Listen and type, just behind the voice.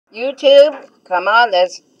YouTube, come on,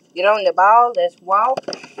 let's get on the ball. Let's walk.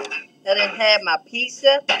 I didn't have my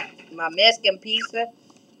pizza, my Mexican pizza.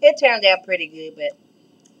 It turned out pretty good, but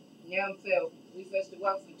now I'm filled. We supposed to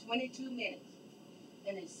walk for 22 minutes,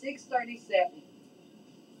 and it's 6:37.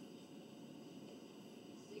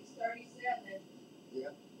 6:37. Yeah.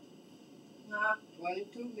 Huh?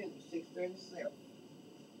 22 minutes, 6:37.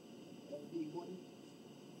 That would be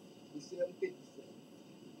 7:57.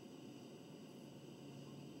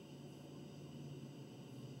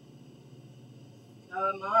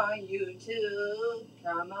 Come on, YouTube.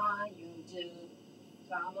 Come on, YouTube.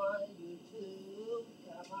 Come on, YouTube.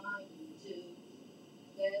 Come on, YouTube.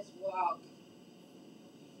 Let's walk.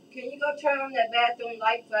 Can you go turn on that bathroom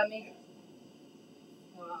light for me?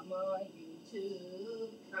 Come on, YouTube.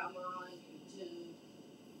 Come on, YouTube.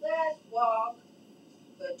 Let's walk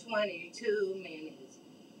for 22 minutes.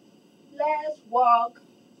 Let's walk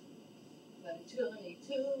for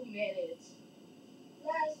 22 minutes.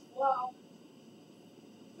 Let's walk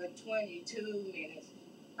for 22 minutes.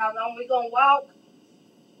 How long we gonna walk?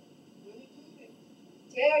 22 minutes.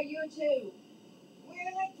 Tell YouTube.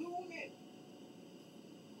 22 minutes.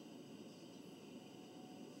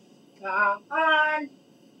 Come on.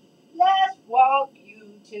 Let's walk,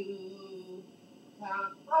 YouTube.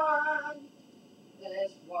 Come on.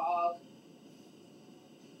 Let's walk.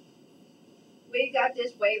 We got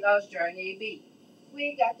this weight loss journey beat.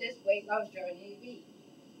 We got this weight loss journey beat.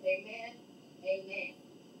 Amen. Amen.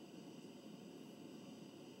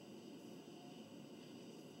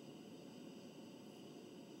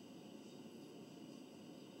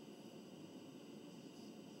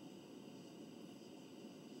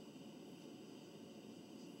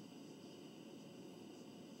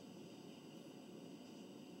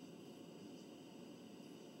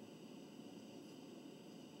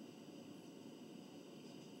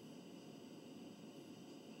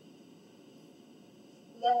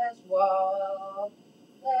 Let's walk.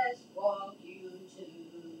 Let's walk,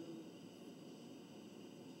 YouTube.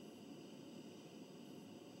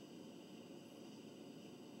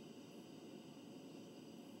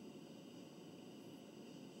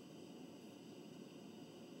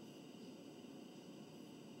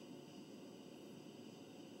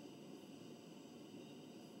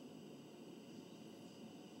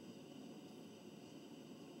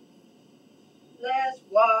 Let's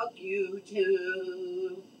walk,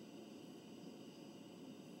 YouTube.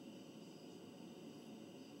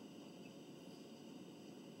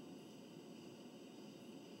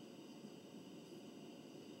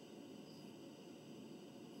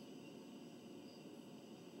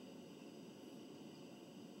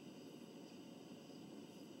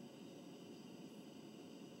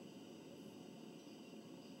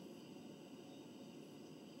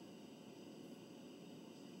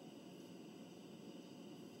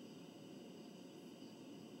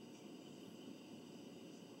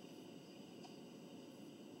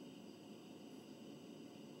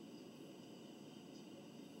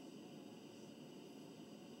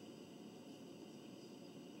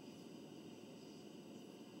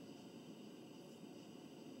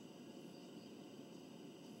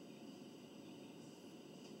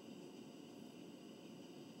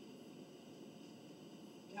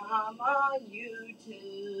 Come on,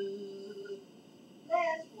 YouTube.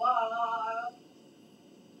 Let's walk.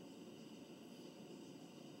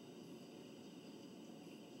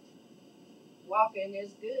 Walking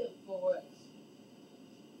is good for us.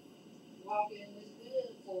 Walking is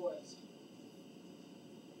good for us.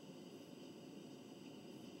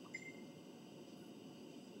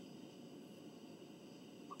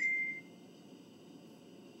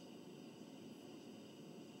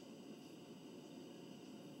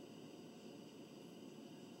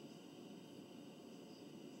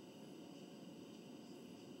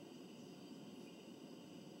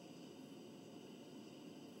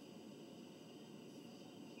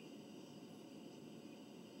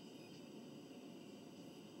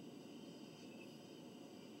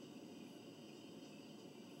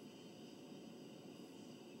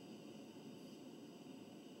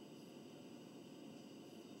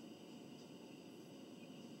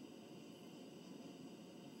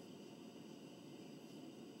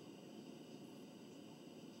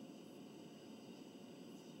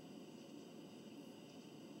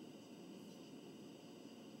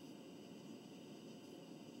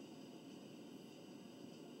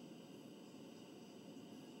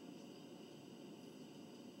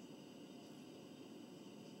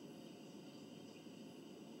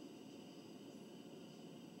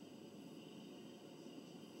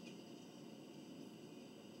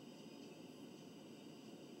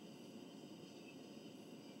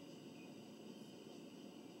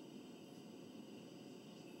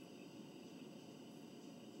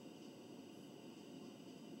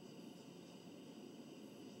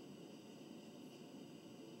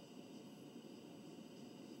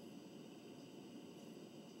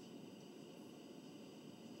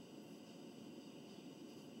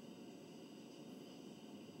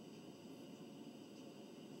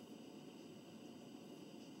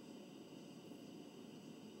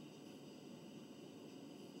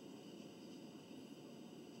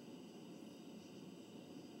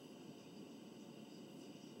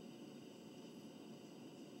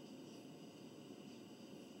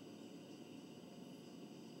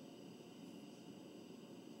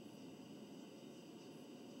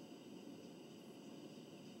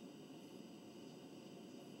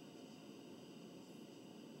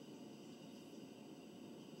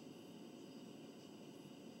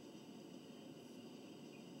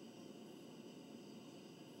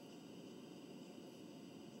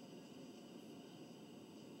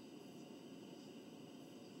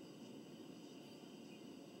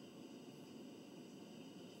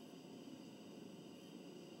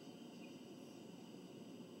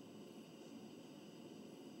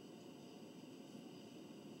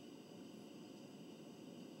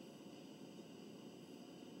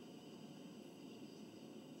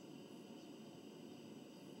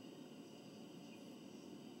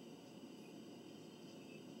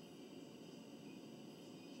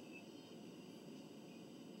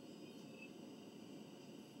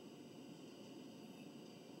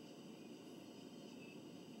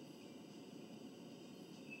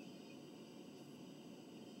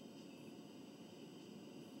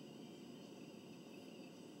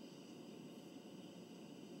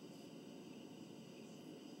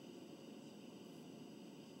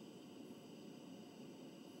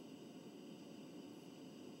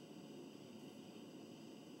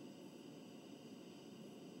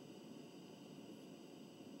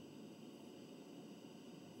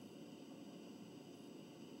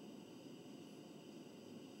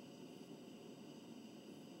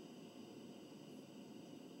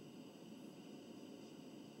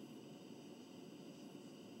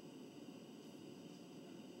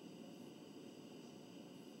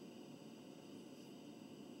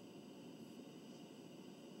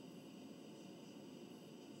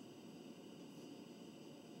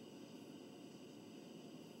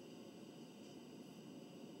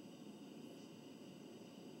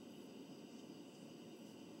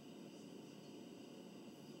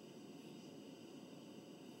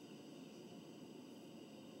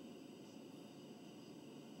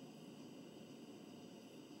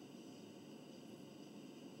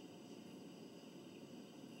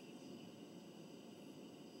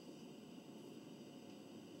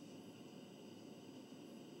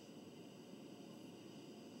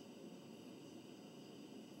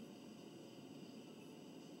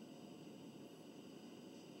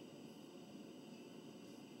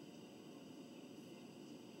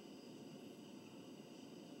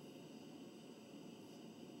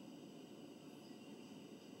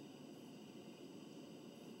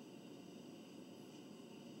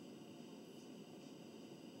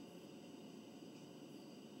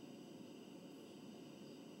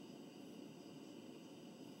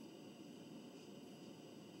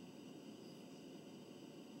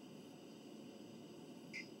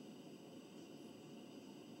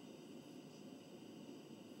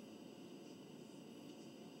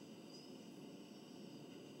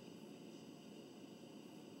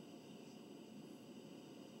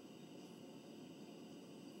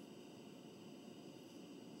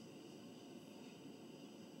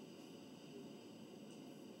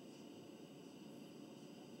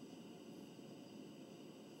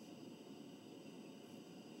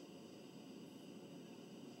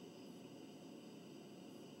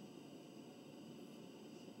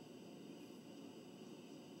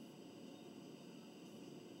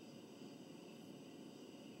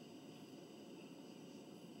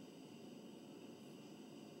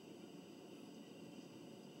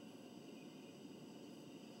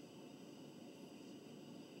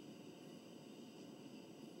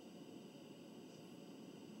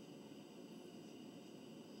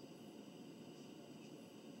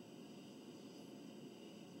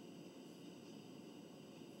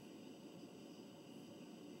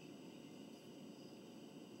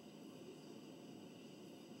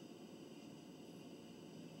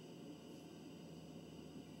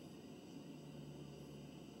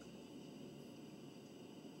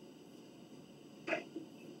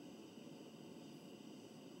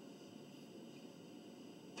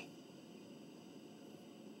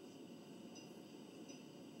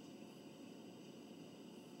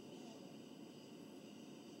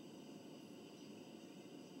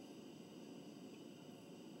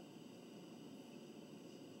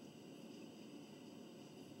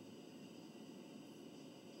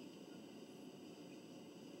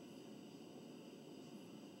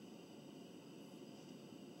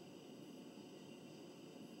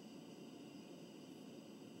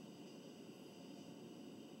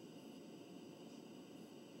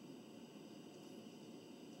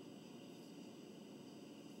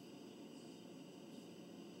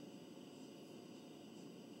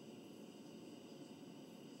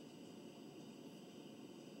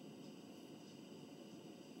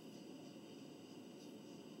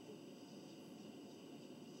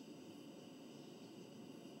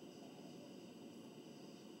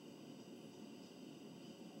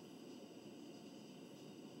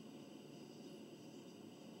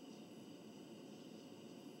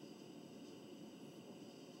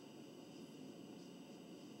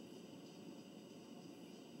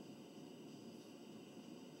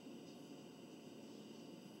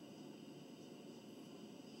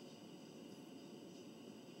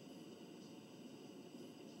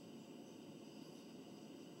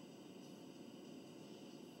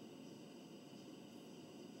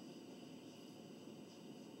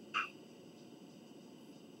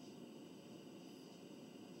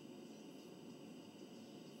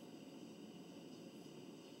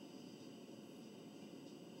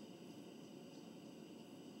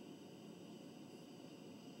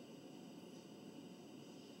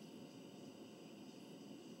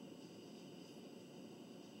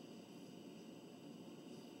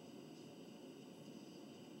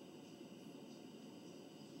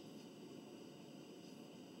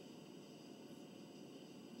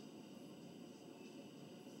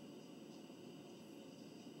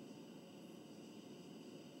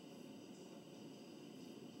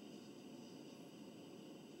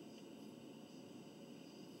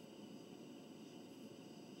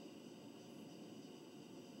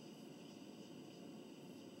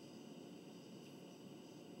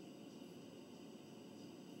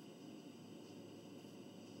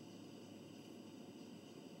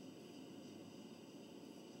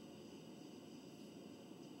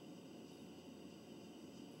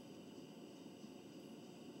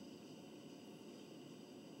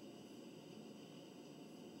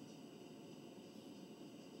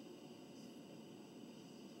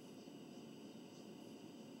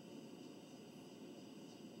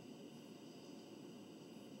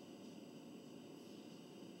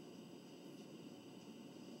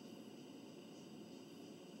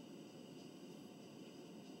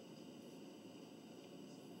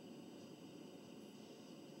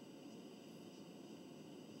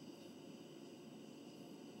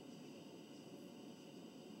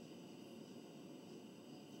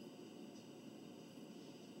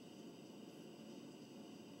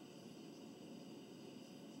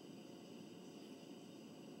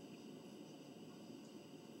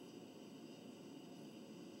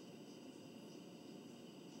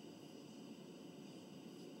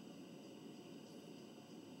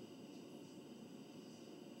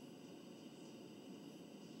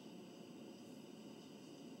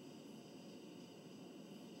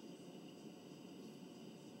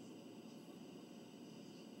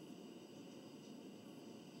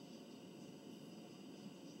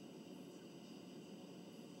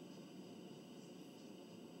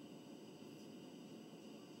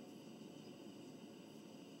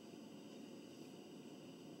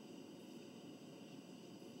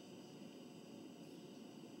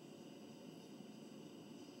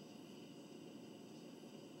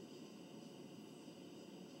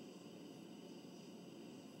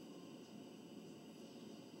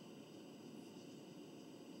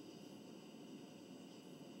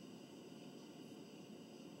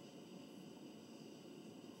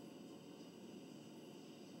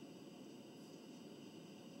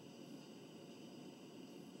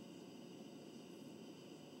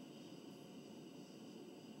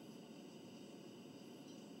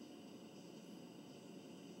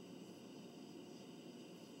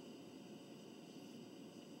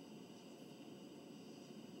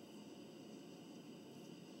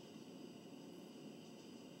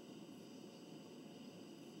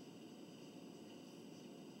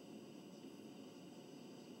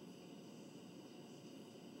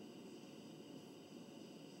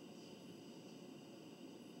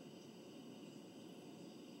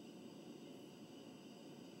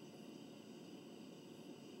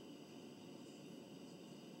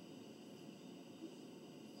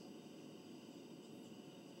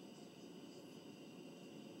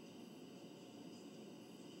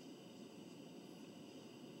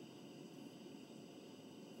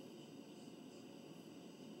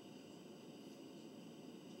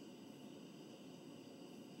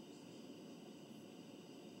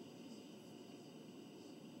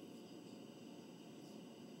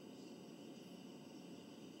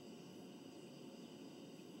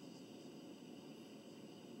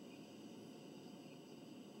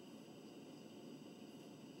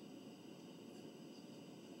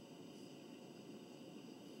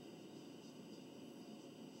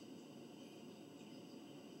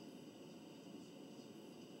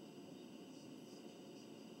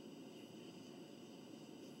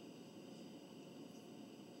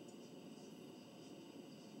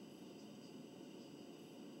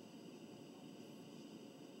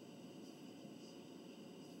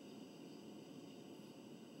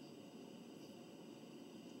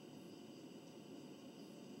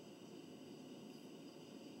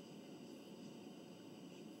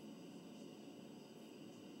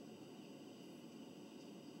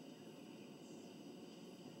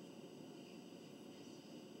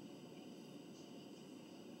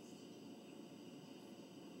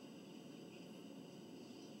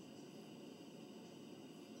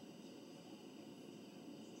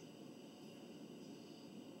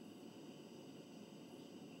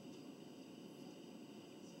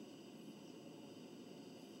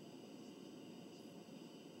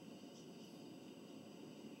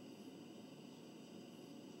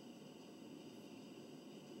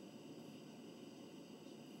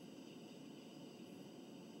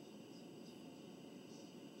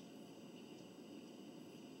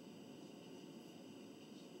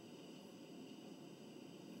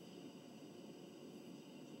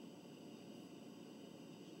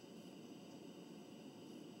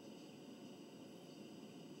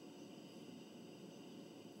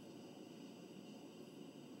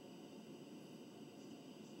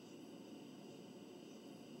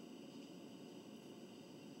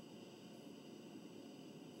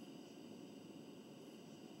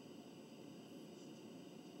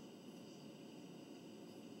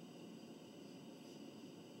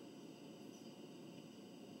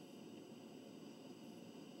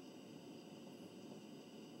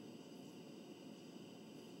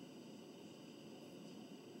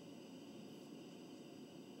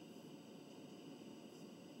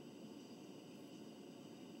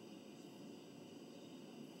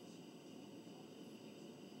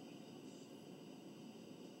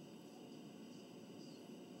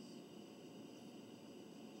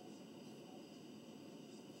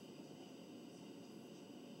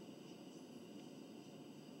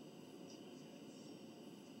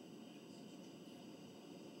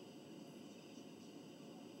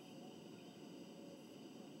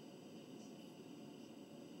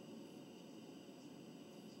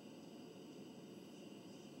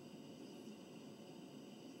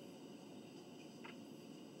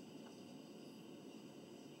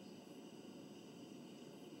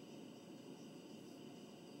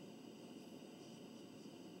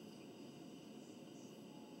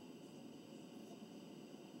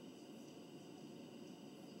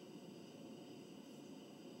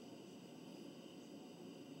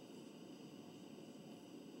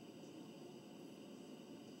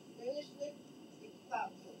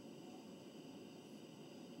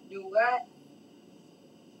 Do what?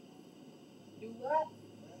 Do what?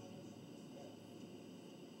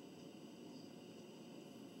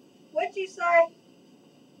 What you say?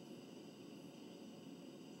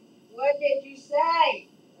 What did you say?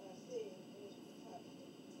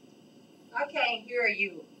 I can't hear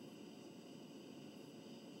you.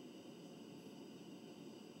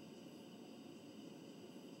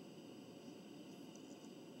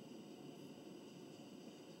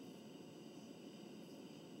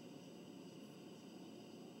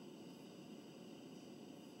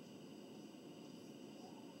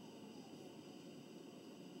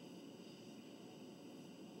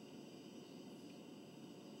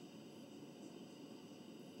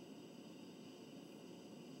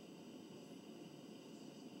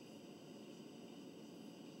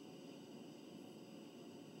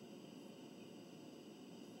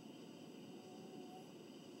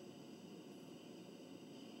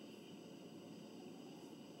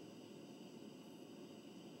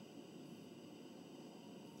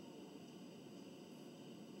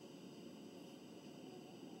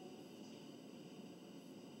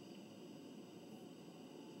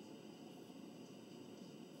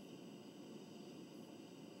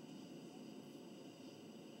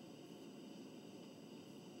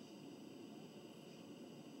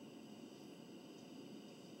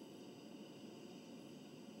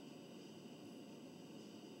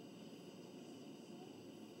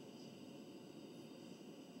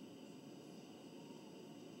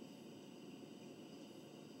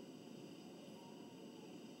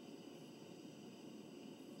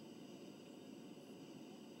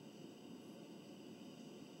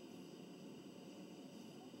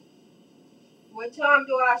 What time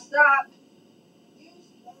do I stop?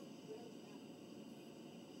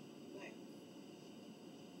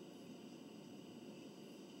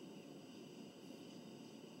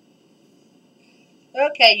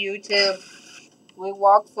 Okay, YouTube. We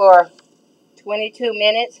walked for 22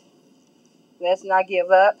 minutes. Let's not give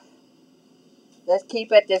up. Let's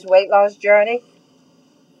keep at this weight loss journey.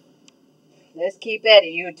 Let's keep at it,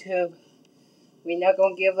 YouTube. We're not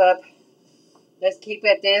going to give up. Let's keep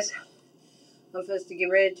at this. I'm supposed to get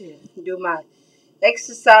ready to do my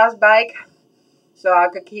exercise bike so I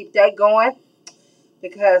could keep that going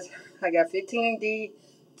because I got 15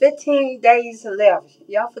 days left.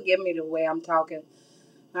 Y'all forgive me the way I'm talking.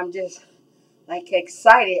 I'm just like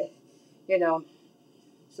excited, you know.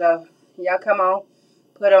 So y'all come on.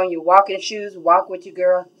 Put on your walking shoes. Walk with your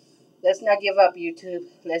girl. Let's not give up, YouTube.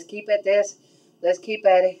 Let's keep at this. Let's keep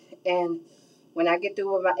at it. And when I get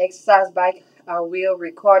through with my exercise bike, I will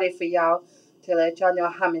record it for y'all to let y'all know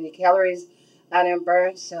how many calories I done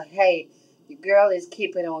burned. So, hey, your girl is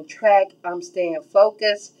keeping on track. I'm staying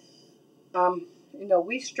focused. You know,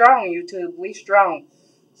 we strong, YouTube. We strong.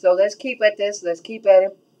 So, let's keep at this. Let's keep at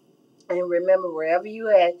it. And remember, wherever you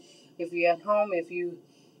at, if you're at home, if you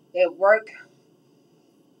at work,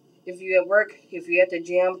 if you're at the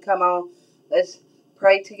gym, come on. Let's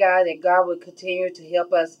pray to God that God will continue to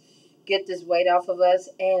help us get this weight off of us.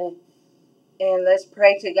 And let's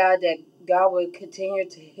pray to God that God will continue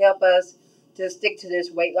to help us to stick to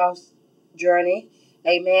this weight loss journey.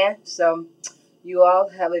 Amen. So you all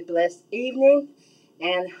have a blessed evening.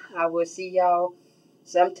 And I will see y'all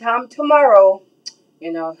sometime tomorrow.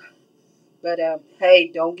 You know. But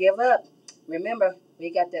hey, don't give up. Remember,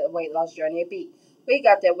 we got that weight loss journey beat. We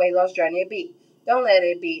got that weight loss journey beat. Don't let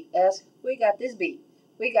it beat us. We got this beat.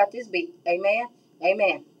 We got this beat. Amen.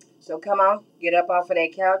 Amen. So come on, get up off of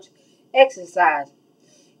that couch. Exercise.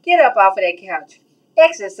 Get up off of that couch.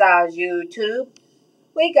 Exercise, YouTube.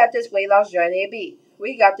 We got this weight loss journey beat.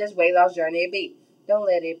 We got this weight loss journey beat. Don't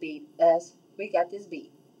let it beat us. We got this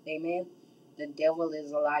beat. Amen. The devil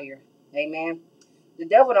is a liar. Amen. The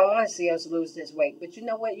devil don't want to see us lose this weight. But you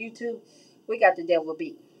know what, YouTube? We got the devil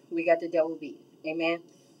beat. We got the devil beat. Amen.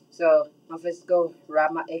 So I'm just go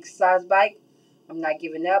ride my exercise bike. I'm not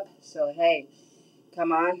giving up. So hey,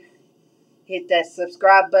 come on. Hit that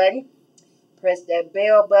subscribe button. Press that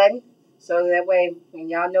bell button. So that way when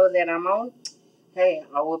y'all know that I'm on, hey,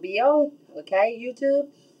 I will be on. Okay, YouTube?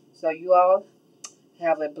 So you all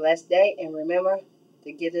have a blessed day. And remember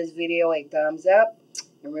to give this video a thumbs up.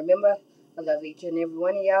 And remember, I love each and every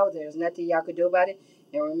one of y'all. There's nothing y'all can do about it.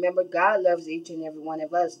 And remember, God loves each and every one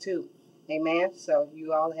of us too. Amen. So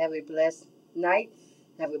you all have a blessed night.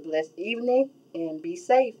 Have a blessed evening. And be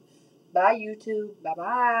safe. Bye, YouTube.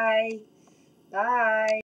 Bye-bye. Bye.